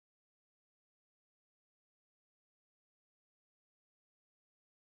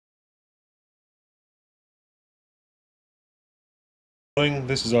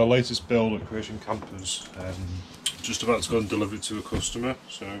This is our latest build at Creation Campers. Just about to go and deliver it to a customer,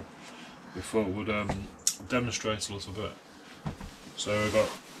 so we thought we'd demonstrate a little bit. So we've got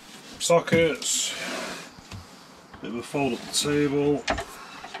sockets, a bit of a fold up table,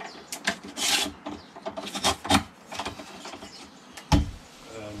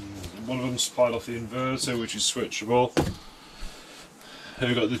 one of them supplied off the inverter, which is switchable. Here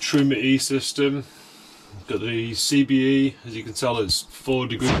we've got the Truma E system. Got the CBE, as you can tell it's 4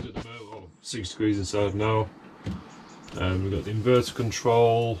 degrees at the moment, or 6 degrees inside now. We've got the inverter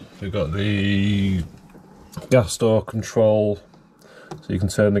control, we've got the gas door control, so you can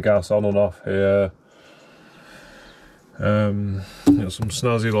turn the gas on and off here. Got some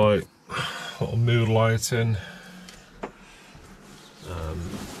snazzy like little mood lighting.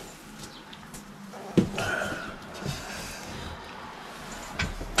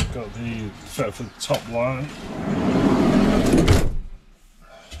 Got the fit for the Topline.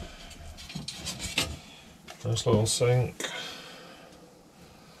 Nice little sink.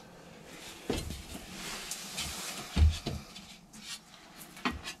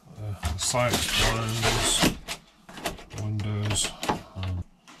 Side blinds, windows.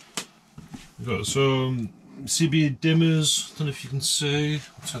 We've got some CBE dimmers. Don't know if you can see.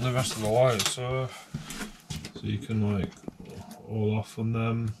 I'll turn the rest of the lights off, so you can like all off on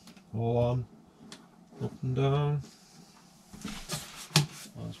them. All on, up and down.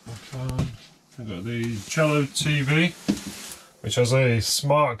 That's back on. We've got the Cello TV, which has a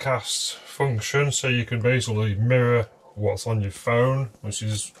SmartCast function, so you can basically mirror what's on your phone, which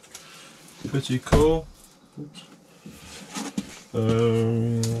is pretty cool.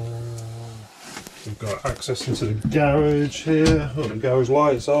 We've got access into the garage here. Got the garage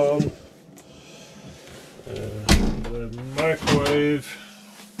lights on. The microwave,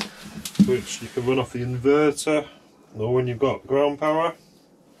 which you can run off the inverter or when you've got ground power.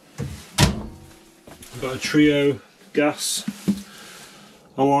 We've got a trio gas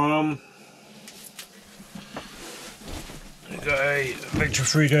alarm. We've got a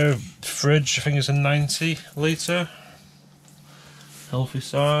Vitrofrigo fridge, I think it's a 90 litre, healthy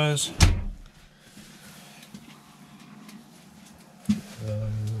size.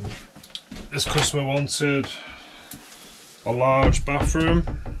 This customer wanted a large bathroom.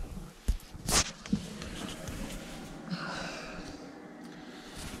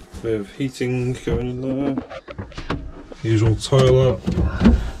 With heating going in there. Usual toilet.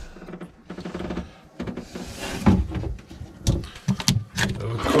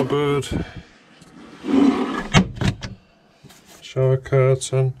 A cupboard. Shower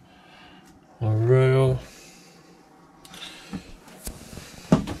curtain. A rail.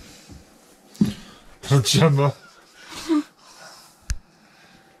 A gemma.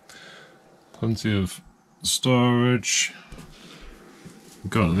 Plenty of storage.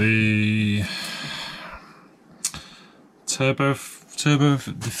 Got the the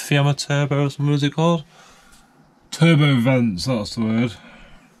Fiat turbo, what was it called? Turbo vents, that's the word.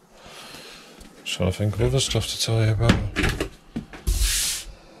 Trying to think of other stuff to tell you about.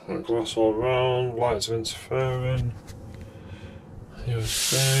 Got glass all round, lights are interfering.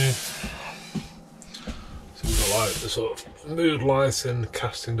 USB. So we've got like the sort of mood lighting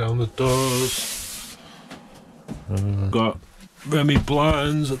casting down the doors. Got Remy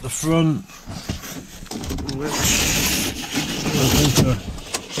blinds at the front, which I think are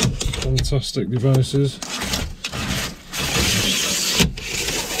fantastic devices.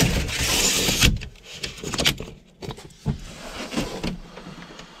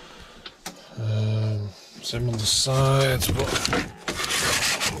 Same on the sides, but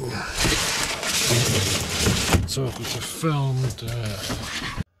it's awkward to film there.